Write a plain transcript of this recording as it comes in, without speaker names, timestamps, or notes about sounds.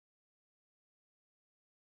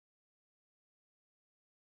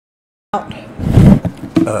Dad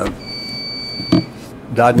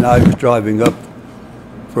and I was driving up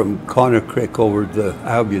from Connor Creek over the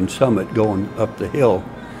Albion Summit going up the hill,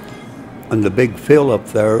 and the big fill up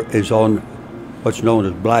there is on what's known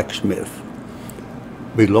as Blacksmith.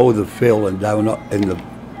 Below the fill and down in the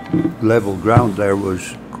level ground there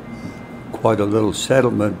was quite a little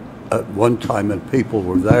settlement at one time, and people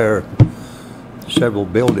were there, several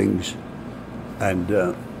buildings, and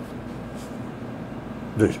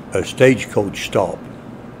a stagecoach stopped.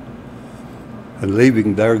 And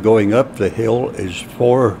leaving there, going up the hill, is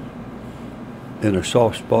in a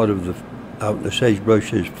soft spot out in the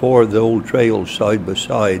sagebrush, is four of the old trails side by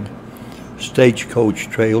side. Stagecoach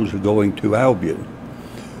trails are going to Albion.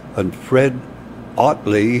 And Fred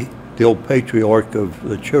Otley, the old patriarch of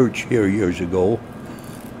the church here years ago,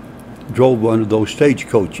 drove one of those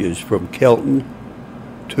stagecoaches from Kelton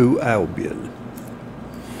to Albion.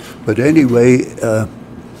 But anyway,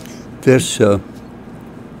 this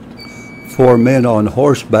four men on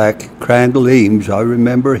horseback, Crandall Eames, I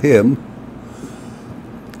remember him.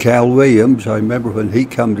 Cal Williams, I remember when he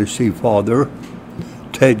come to see Father.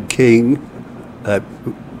 Ted King,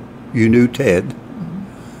 you knew Ted.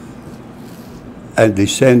 And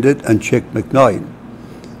Descendant and Chick McKnight.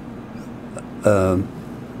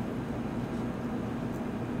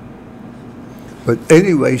 But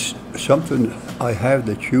anyway, something I have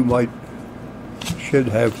that you should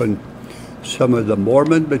have, when some of the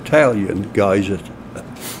Mormon battalion guys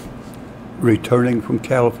returning from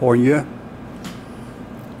California,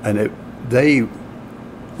 and they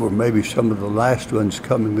were maybe some of the last ones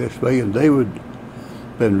coming this way, and they would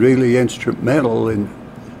been really instrumental in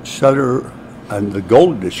Sutter and the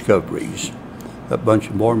gold discoveries, a bunch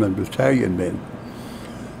of Mormon battalion men.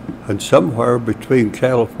 And somewhere between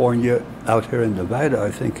California, out here in Nevada, I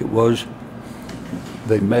think it was,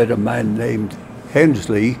 they met a man named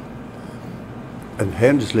Hensley, and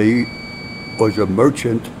Hensley was a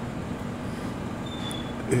merchant.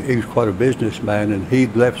 He was quite a businessman, and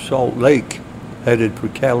he'd left Salt Lake, headed for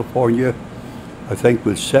California, I think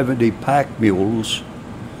with 70 pack mules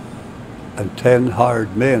and 10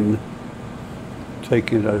 hired men,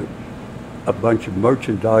 taking a bunch of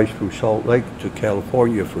merchandise from Salt Lake to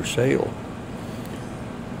California for sale.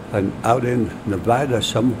 And out in Nevada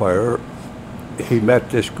somewhere, he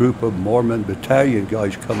met this group of Mormon battalion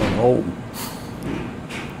guys coming home.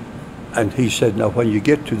 And he said, now when you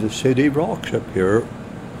get to the City Rocks up here,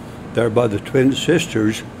 there by the Twin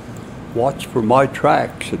Sisters, watch for my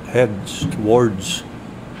tracks. It heads towards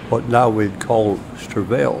what now we'd call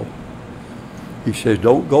Stervell. He says,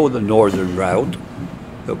 don't go the northern route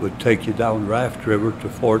that would take you down Raft River to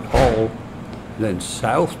Fort Hall, and then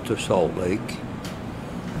south to Salt Lake.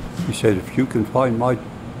 He said, if you can find my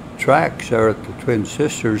tracks there at the Twin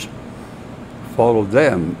Sisters, follow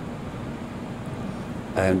them.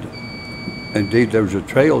 And indeed there was a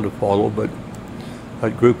trail to follow, but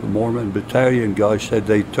that group of Mormon battalion guys said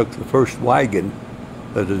they took the first wagon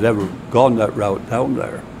that had ever gone that route down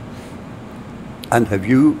there. And have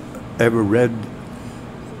you ever read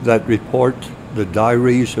that report, the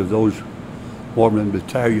diaries of those Mormon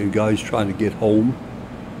battalion guys trying to get home?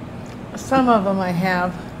 Some of them I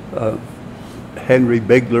have. Henry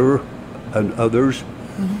Bigler and others.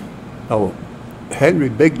 Mm-hmm. Now, Henry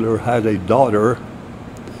Bigler had a daughter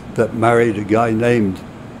that married a guy named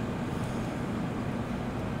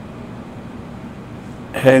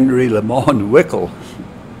Henry Lamont Wickle.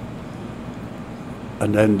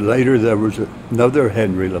 And then later there was another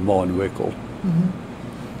Henry Lamont Wickle. Mm-hmm.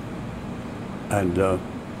 And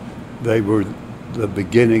they were the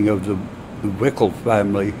beginning of the Wickle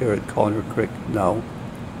family here at Connor Creek now.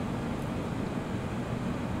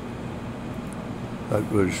 That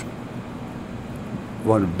was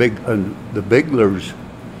one of the Biglers,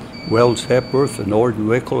 Wells Hepworth and Orden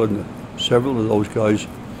Wickle, and several of those guys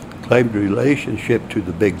claimed a relationship to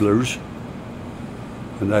the Biglers.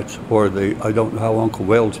 And that's where I don't know how Uncle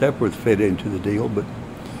Wells Hepworth fit into the deal, but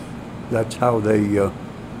that's how the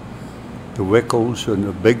Wickles and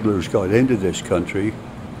the Biglers got into this country.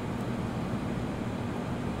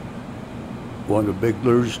 One of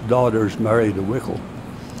Bigler's daughters married a Wickle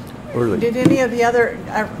early. Did any of the other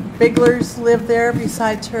Biglers live there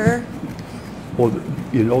besides her? Well,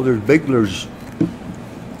 you know, there's Biglers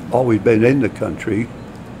always been in the country.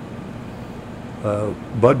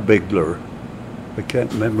 Bud Bigler, I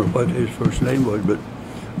can't remember what his first name was, but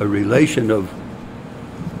a relation of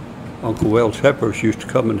Uncle Wells Hepworth used to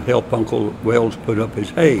come and help Uncle Wells put up his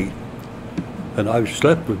hay. And I've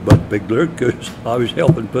slept with Bud Bigler because I was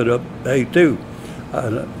helping put up hay too.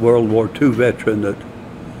 A World War II veteran that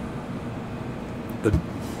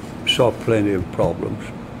saw plenty of problems.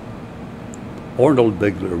 Arnold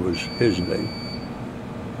Bigler was his name.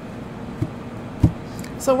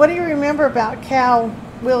 So what do you remember about Cal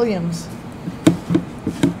Williams?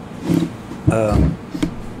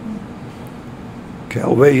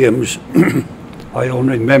 Cal Williams, I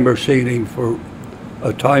only remember seeing him for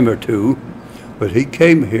a time or two, but he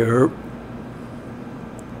came here,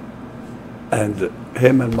 and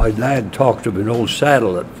him and my dad talked of an old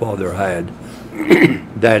saddle that Father had.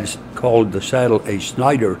 Dad's called the saddle a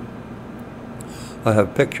Snyder. I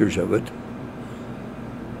have pictures of it.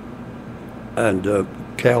 And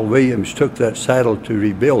Cal Williams took that saddle to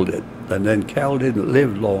rebuild it, and then Cal didn't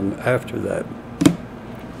live long after that.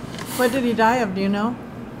 What did he die of, do you know?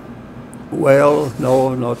 Well,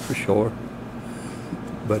 no, not for sure.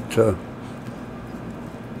 But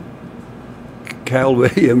Cal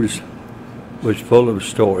Williams was full of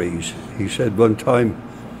stories. He said one time,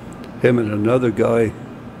 him and another guy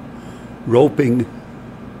roping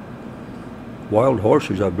wild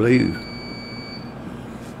horses, I believe.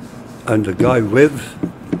 And the guy with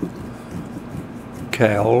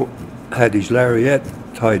Cal had his lariat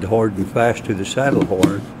tied hard and fast to the saddle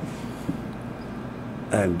horn.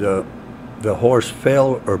 And the horse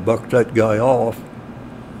fell or bucked that guy off,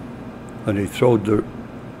 and he throwed the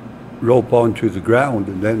rope onto the ground,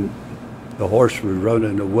 and then the horse was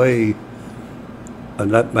running away,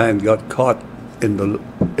 and that man got caught in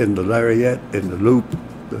the lariat, in the loop,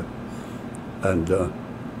 and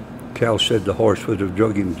Cal said the horse would have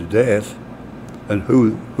drug him to death, and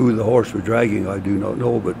who the horse was dragging I do not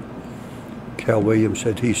know, but Cal Williams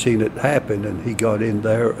said he seen it happen, and he got in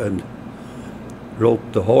there and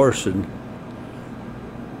roped the horse and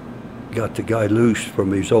got the guy loose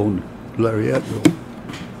from his own lariat rope.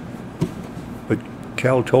 But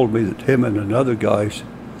Cal told me that him and another guy,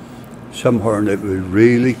 somewhere, and it was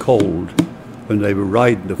really cold when they were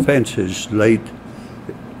riding the fences late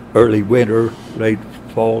fall, early winter,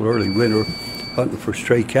 hunting for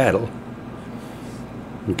stray cattle.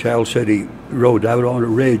 And Cal said he rode out on a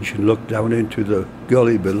ridge and looked down into the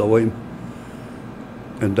gully below him,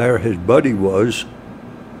 and there his buddy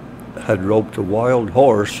had roped a wild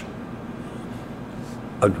horse,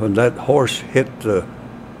 and when that horse hit the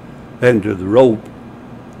end of the rope,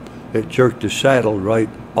 it jerked the saddle right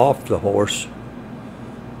off the horse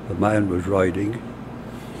the man was riding.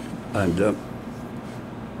 And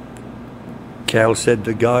Cal said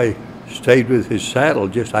the guy stayed with his saddle,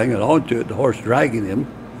 just hanging on to it, the horse dragging him.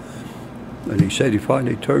 And he said he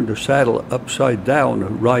finally turned the saddle upside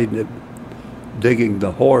down, riding it, digging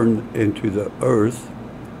the horn into the earth.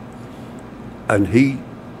 And he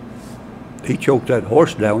choked that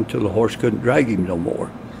horse down till the horse couldn't drag him no more.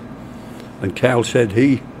 And Cal said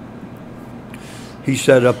he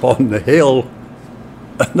sat up on the hill,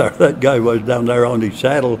 and that guy was down there on his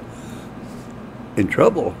saddle in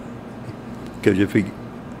trouble, because if he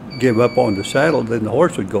gave up on the saddle, then the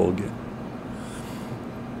horse would go again.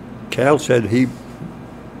 Cal said he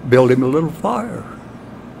built him a little fire.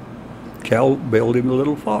 Cal built him a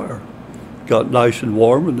little fire. Got nice and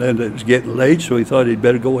warm, and then it was getting late, so he thought he'd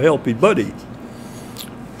better go help his buddy.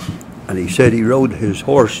 And he said he rode his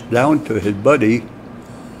horse down to his buddy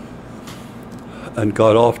and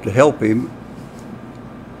got off to help him.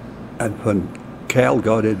 And when Cal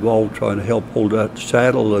got involved trying to help hold that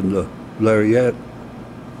saddle and the lariat,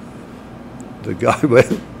 the guy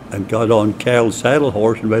went and got on Cal's saddle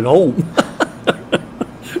horse and went home.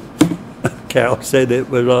 Cal said it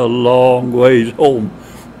was a long ways home.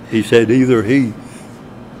 He said either he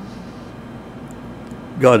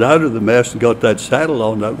got out of the mess and got that saddle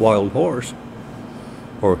on that wild horse,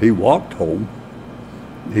 or he walked home.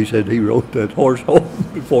 He said he rode that horse home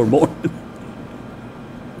before morning.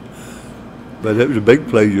 But it was a big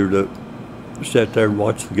pleasure to sit there and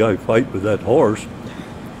watch the guy fight with that horse.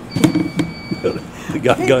 The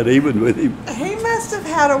guy got even with him. He must have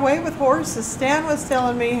had a way with horses. Stan was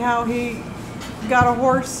telling me how he got a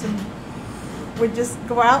horse and would just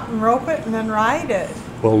go out and rope it and then ride it.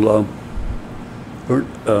 Well,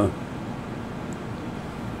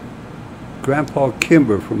 Grandpa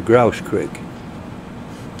Kimber from Grouse Creek,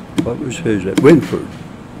 what was his name?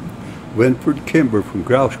 Winford Kimber from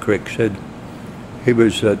Grouse Creek said he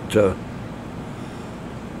was at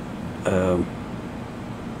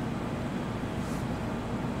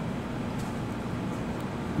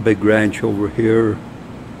big ranch over here,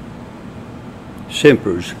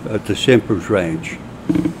 Simpers, at the Simpers Ranch.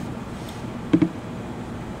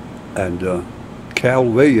 And Cal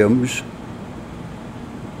Williams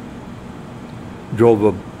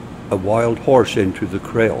drove a wild horse into the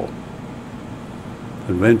kraal.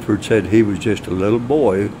 And Winford said he was just a little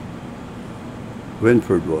boy,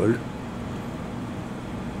 Winford was,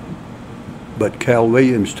 But Cal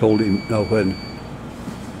Williams told him, no,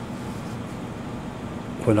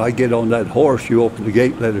 when I get on that horse, you open the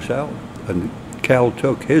gate and let us out. And Cal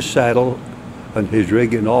took his saddle and his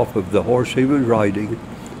rigging off of the horse he was riding,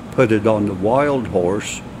 put it on the wild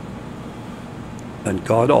horse, and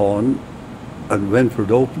got on and went for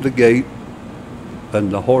to open the gate,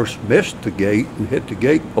 and the horse missed the gate and hit the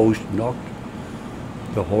gate post and knocked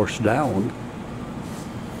the horse down.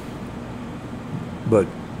 But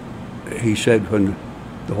he said when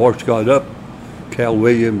the horse got up, Cal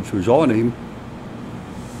Williams was on him,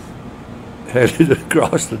 headed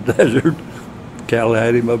across the desert. Cal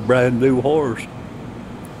had him a brand new horse,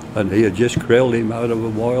 and he had just crilled him out of a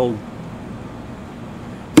wild.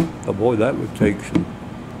 Oh boy, that would take some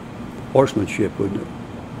horsemanship, wouldn't it?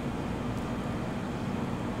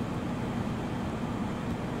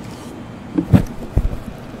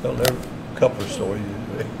 Well, there are a couple of stories.